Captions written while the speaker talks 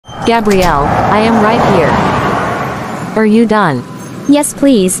Gabrielle, I am right here. Are you done? Yes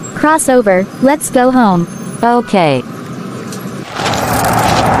please, cross over, let's go home. Okay.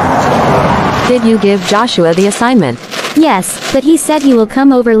 Did you give Joshua the assignment? Yes, but he said he will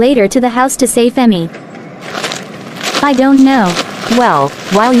come over later to the house to say Femi. I don't know. Well,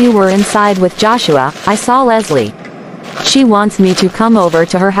 while you were inside with Joshua, I saw Leslie. She wants me to come over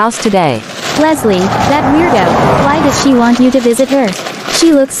to her house today. Leslie, that weirdo, why does she want you to visit her?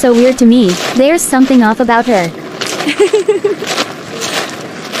 She looks so weird to me, there's something off about her.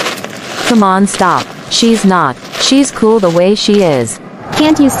 Come on, stop. She's not. She's cool the way she is.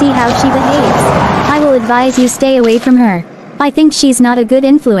 Can't you see how she behaves? I will advise you stay away from her. I think she's not a good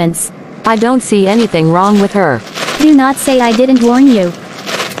influence. I don't see anything wrong with her. Do not say I didn't warn you.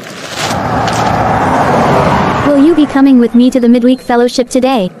 Will you be coming with me to the midweek fellowship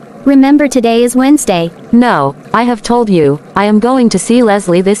today? Remember today is Wednesday. No, I have told you, I am going to see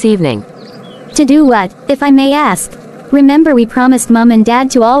Leslie this evening. To do what, if I may ask? Remember we promised Mom and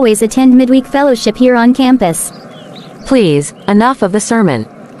Dad to always attend midweek fellowship here on campus. Please, enough of the sermon.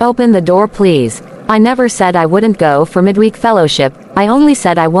 Open the door please. I never said I wouldn't go for midweek fellowship, I only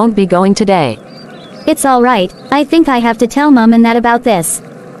said I won't be going today. It's alright, I think I have to tell Mom and that about this.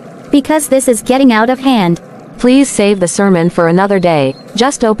 Because this is getting out of hand. Please save the sermon for another day,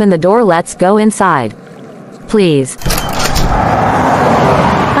 just open the door, let's go inside. Please.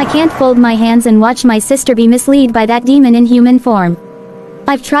 I can't fold my hands and watch my sister be misled by that demon in human form.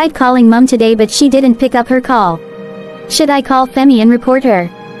 I've tried calling Mom today but she didn't pick up her call. Should I call Femi and report her?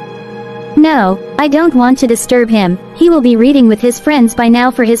 No, I don't want to disturb him, he will be reading with his friends by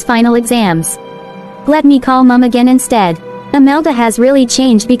now for his final exams. Let me call Mom again instead. Imelda has really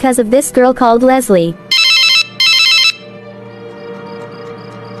changed because of this girl called Leslie.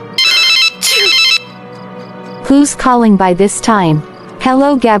 Who's calling by this time?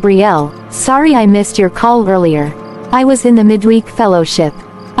 Hello Gabrielle, sorry I missed your call earlier. I was in the midweek fellowship.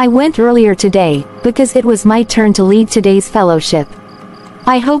 I went earlier today, because it was my turn to lead today's fellowship.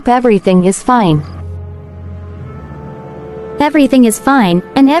 I hope everything is fine. Everything is fine,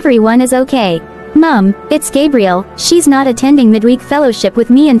 and everyone is okay. Mom, it's Gabriel, she's not attending midweek fellowship with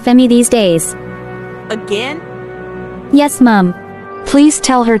me and Femi these days. Again? Yes Mom. Please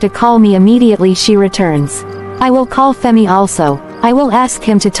tell her to call me immediately she returns. I will call Femi also. I will ask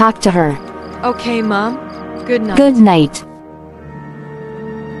him to talk to her. Okay, Mom. Good night. Good night.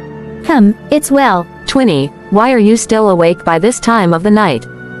 It's well. Twinnie, why are you still awake by this time of the night?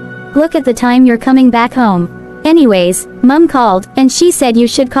 Look at the time you're coming back home. Anyways, Mom called, and she said you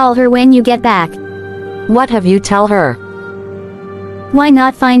should call her when you get back. What have you tell her? Why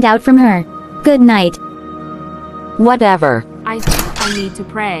not find out from her? Good night. Whatever. I think I need to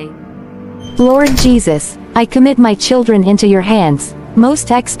pray. Lord Jesus, I commit my children into your hands, most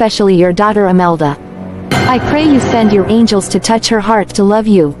especially your daughter Imelda. I pray you send your angels to touch her heart to love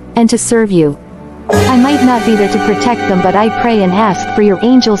you, and to serve you. I might not be there to protect them but I pray and ask for your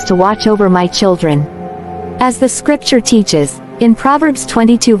angels to watch over my children. As the scripture teaches, in Proverbs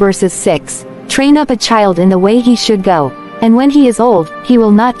 22 verses 6, train up a child in the way he should go, and when he is old, he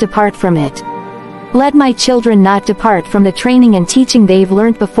will not depart from it. Let my children not depart from the training and teaching they've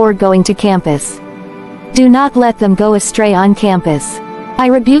learned before going to campus. Do not let them go astray on campus. I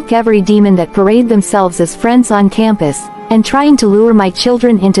rebuke every demon that parade themselves as friends on campus, and trying to lure my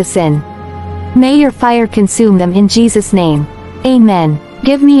children into sin. May your fire consume them in Jesus' name. Amen.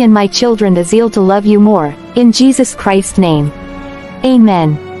 Give me and my children the zeal to love you more, in Jesus Christ's name.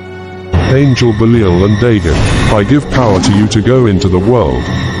 Amen. Angel Belial and Dagon, I give power to you to go into the world,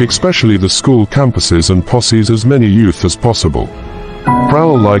 especially the school campuses and posses as many youth as possible.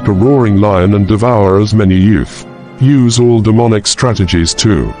 Prowl like a roaring lion and devour as many youth. Use all demonic strategies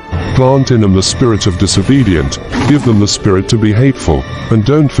too. Plant in them the spirit of disobedient, give them the spirit to be hateful, and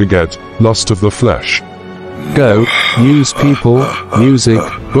don't forget, lust of the flesh. Go, use people, music,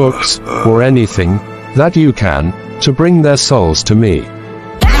 books, or anything that you can to bring their souls to me.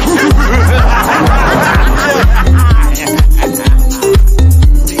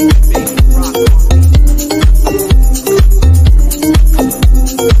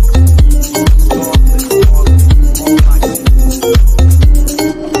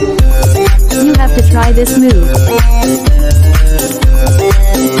 You have to try this move.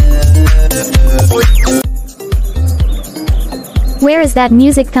 Where is that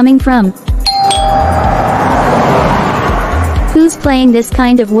music coming from? Who's playing this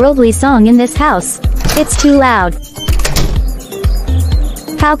kind of worldly song in this house? It's too loud.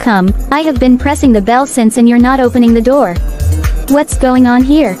 How come? I have been pressing the bell since and you're not opening the door. What's going on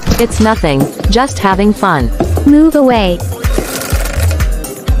here? It's nothing, just having fun. Move away.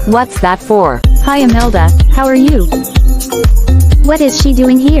 What's that for? Hi Imelda, how are you? What is she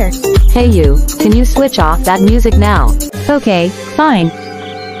doing here? Hey you, can you switch off that music now? Okay, fine.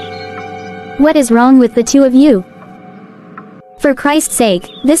 What is wrong with the two of you? For Christ's sake,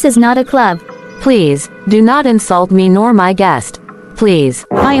 this is not a club. Please, do not insult me nor my guest. Please.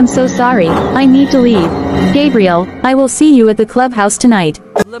 I am so sorry, I need to leave. Gabriel, I will see you at the clubhouse tonight.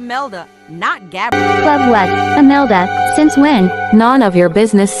 Lamelda, not Gabriel. Club what? Imelda, since when? None of your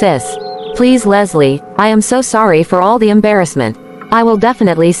business, sis. Please Leslie, I am so sorry for all the embarrassment. I will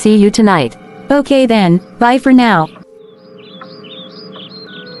definitely see you tonight. Okay then, bye for now.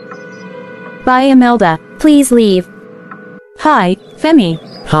 Bye Imelda, please leave. Hi, Femi.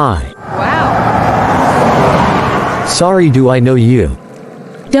 Hi. Wow. Sorry, do I know you?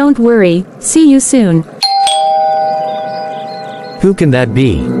 Don't worry, see you soon. Who can that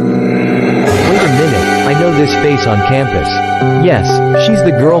be? Wait a minute, I know this face on campus. Yes, she's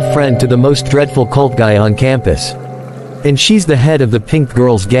the girlfriend to the most dreadful cult guy on campus. And she's the head of the Pink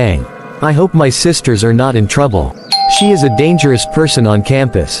Girls gang. I hope my sisters are not in trouble. She is a dangerous person on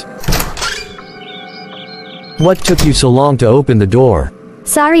campus. What took you so long to open the door?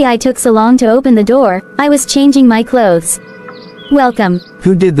 Sorry I took so long to open the door, I was changing my clothes. Welcome.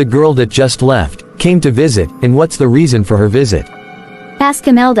 Who did the girl that just left, came to visit, and what's the reason for her visit? Ask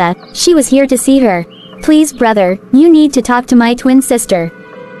Imelda, she was here to see her. Please brother, you need to talk to my twin sister.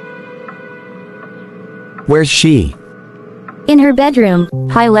 Where's she? In her bedroom.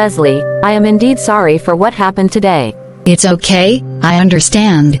 Hi Leslie, I am indeed sorry for what happened today. It's okay, I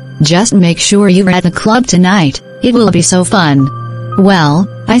understand, just make sure you're at the club tonight, it will be so fun. Well,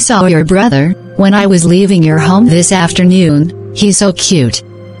 I saw your brother, when I was leaving your home this afternoon, he's so cute.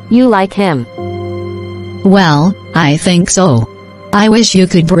 You like him? Well, I think so. I wish you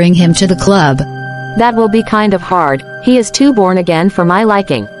could bring him to the club. That will be kind of hard, he is too born again for my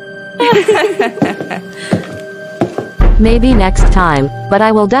liking. Maybe next time, but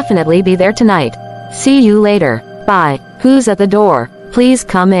I will definitely be there tonight. See you later. Bye. Who's at the door? Please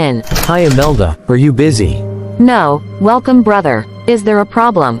come in. Hi Imelda, are you busy? No, welcome brother. Is there a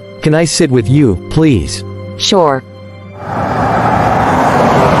problem? Can I sit with you, please? Sure.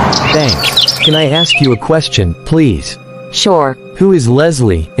 Thanks. Can I ask you a question, please? Sure. Who is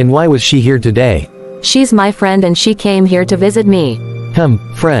Leslie, and why was she here today? She's my friend and she came here to visit me.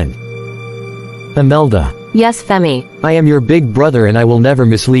 Friend. Imelda. Yes Femi. I am your big brother and I will never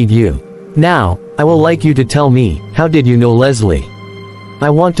mislead you. Now, I will like you to tell me, how did you know Leslie? I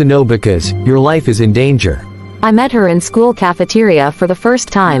want to know because, your life is in danger. I met her in school cafeteria for the first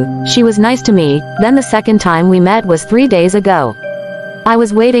time, she was nice to me, then the second time we met was 3 days ago. I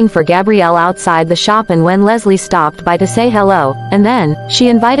was waiting for Gabrielle outside the shop and when Leslie stopped by to say hello, and then, she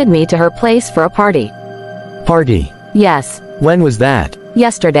invited me to her place for a party. Party? Yes. When was that?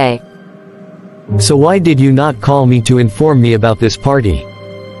 Yesterday. So why did you not call me to inform me about this party?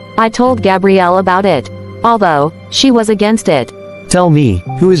 I told Gabrielle about it. Although, she was against it. Tell me,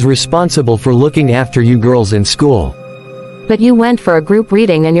 who is responsible for looking after you girls in school? But you went for a group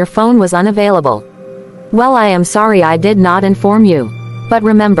reading and your phone was unavailable. Well, I am sorry I did not inform you. But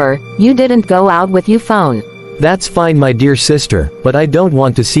remember, you didn't go out with your phone. That's fine my dear sister, but I don't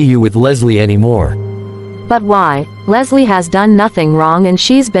want to see you with Leslie anymore. But why? Leslie has done nothing wrong and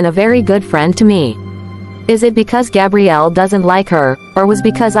she's been a very good friend to me. Is it because Gabrielle doesn't like her, or was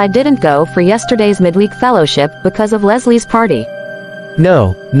because I didn't go for yesterday's midweek fellowship because of Leslie's party?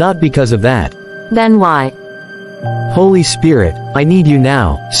 No, not because of that. Then why? Holy Spirit, I need you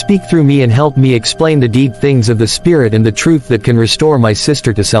now, speak through me and help me explain the deep things of the Spirit and the truth that can restore my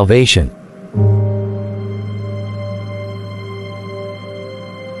sister to salvation.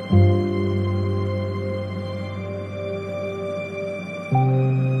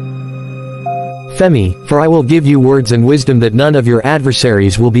 Femi, for I will give you words and wisdom that none of your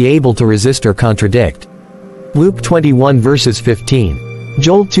adversaries will be able to resist or contradict. Luke 21 verses 15.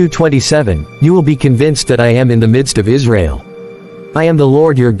 Joel 2:27, you will be convinced that I am in the midst of Israel. I am the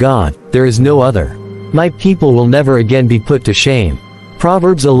Lord your God, there is no other. My people will never again be put to shame.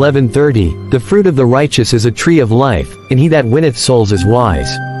 Proverbs 11:30, the fruit of the righteous is a tree of life, and he that winneth souls is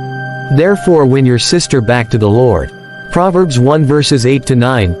wise. Therefore win your sister back to the Lord. Proverbs 1 verses 8 to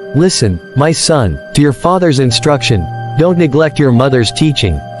 9, listen, my son, to your father's instruction, don't neglect your mother's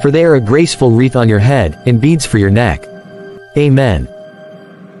teaching, for they are a graceful wreath on your head, and beads for your neck. Amen.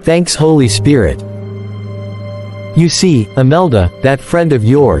 Thanks Holy Spirit. You see, Imelda, that friend of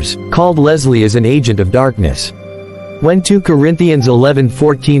yours, called Leslie is an agent of darkness. When 2 Corinthians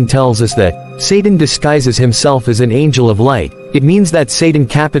 11:14 tells us that, Satan disguises himself as an angel of light, it means that Satan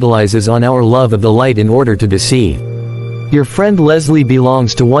capitalizes on our love of the light in order to deceive. Your friend Leslie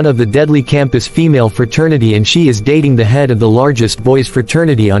belongs to one of the deadly campus female fraternity and she is dating the head of the largest boys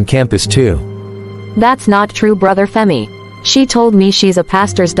fraternity on campus too. That's not true, brother Femi. She told me she's a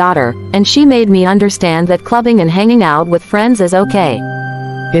pastor's daughter, and she made me understand that clubbing and hanging out with friends is okay.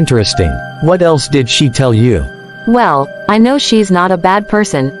 Interesting. What else did she tell you? Well, I know she's not a bad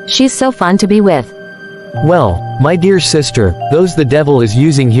person, she's so fun to be with. Well, my dear sister, those the devil is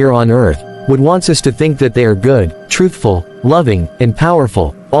using here on earth, would wants us to think that they are good, truthful, loving, and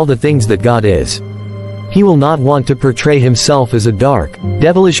powerful, all the things that God is. He will not want to portray himself as a dark,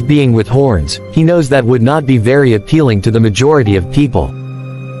 devilish being with horns. He knows that would not be very appealing to the majority of people.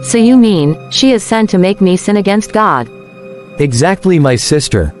 So you mean, she is sent to make me sin against God? Exactly, my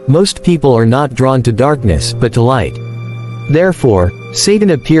sister. Most people are not drawn to darkness, but to light. Therefore,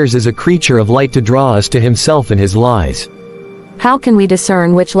 Satan appears as a creature of light to draw us to himself in his lies. How can we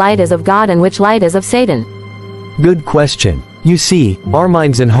discern which light is of God and which light is of Satan? Good question. You see, our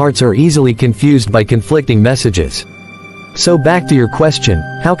minds and hearts are easily confused by conflicting messages. So back to your question,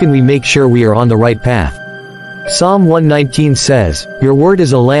 how can we make sure we are on the right path? Psalm 119 says, "Your word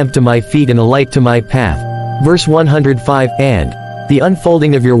is a lamp to my feet and a light to my path." Verse 105, and the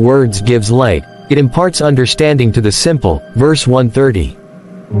unfolding of your words gives light, it imparts understanding to the simple. Verse 130.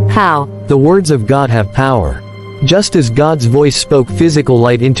 How? The words of God have power. Just as God's voice spoke physical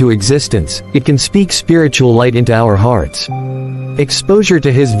light into existence, it can speak spiritual light into our hearts. Exposure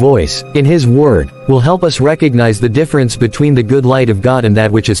to His voice, in His word, will help us recognize the difference between the good light of God and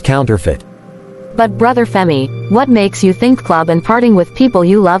that which is counterfeit. But brother Femi, what makes you think club and parting with people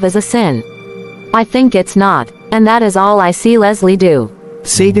you love is a sin? I think it's not, and that is all I see Leslie do.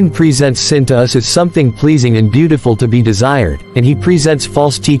 Satan presents sin to us as something pleasing and beautiful to be desired, and he presents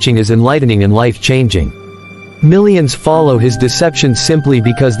false teaching as enlightening and life-changing. Millions follow his deception simply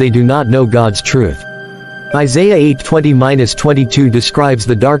because they do not know God's truth. Isaiah 8:20-22 describes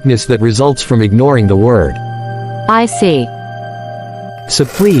the darkness that results from ignoring the word. I see. So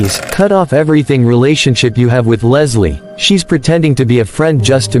please, cut off everything relationship you have with Leslie. She's pretending to be a friend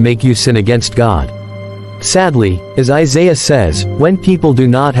just to make you sin against God. Sadly, as Isaiah says, when people do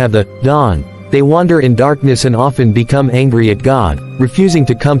not have the dawn, they wander in darkness and often become angry at God, refusing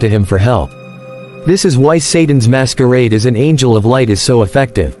to come to Him for help. This is why Satan's masquerade as an angel of light is so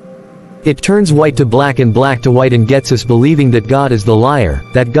effective. It turns white to black and black to white and gets us believing that God is the liar,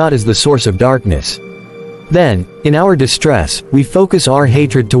 that God is the source of darkness. Then, in our distress, we focus our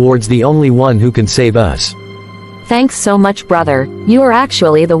hatred towards the only one who can save us. Thanks so much, brother. You are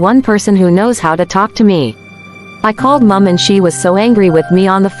actually the one person who knows how to talk to me. I called Mom and she was so angry with me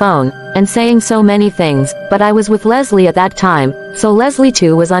on the phone, and saying so many things, but I was with Leslie at that time, so Leslie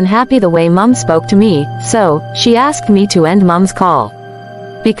too was unhappy the way Mom spoke to me, so she asked me to end Mom's call.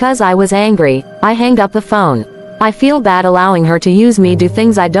 Because I was angry, I hanged up the phone. I feel bad allowing her to use me do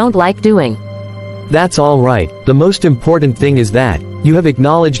things I don't like doing. That's alright. The most important thing is that you have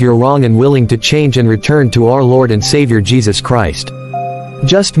acknowledged your wrong and willing to change and return to our Lord and Savior Jesus Christ.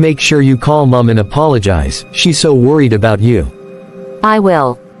 Just make sure you call Mom and apologize. She's so worried about you. I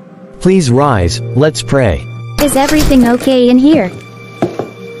will. Please rise, let's pray. Is everything okay in here?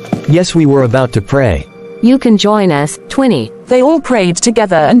 Yes, we were about to pray. You can join us, Twinny. They all prayed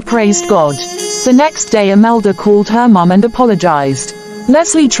together and praised God. The next day Imelda called her mom and apologized.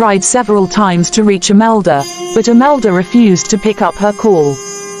 Leslie tried several times to reach Imelda, but Imelda refused to pick up her call.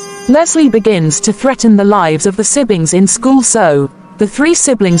 Leslie begins to threaten the lives of the siblings in school, so the three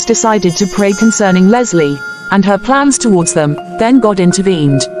siblings decided to pray concerning Leslie and her plans towards them. Then God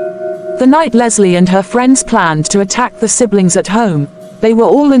intervened. The night Leslie and her friends planned to attack the siblings at home, they were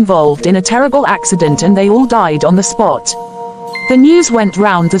all involved in a terrible accident and they all died on the spot. The news went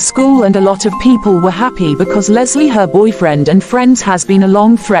round the school and a lot of people were happy because Leslie, her boyfriend and friends has been a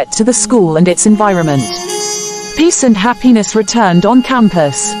long threat to the school and its environment. Peace and happiness returned on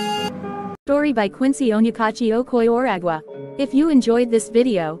campus. Story by Quincy, Onyekachi, Okoye, Oragwa. If you enjoyed this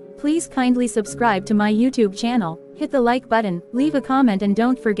video, please kindly subscribe to my YouTube channel, hit the like button, leave a comment and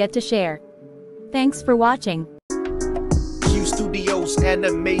don't forget to share. Thanks for watching. Studios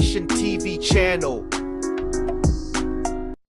Animation TV channel.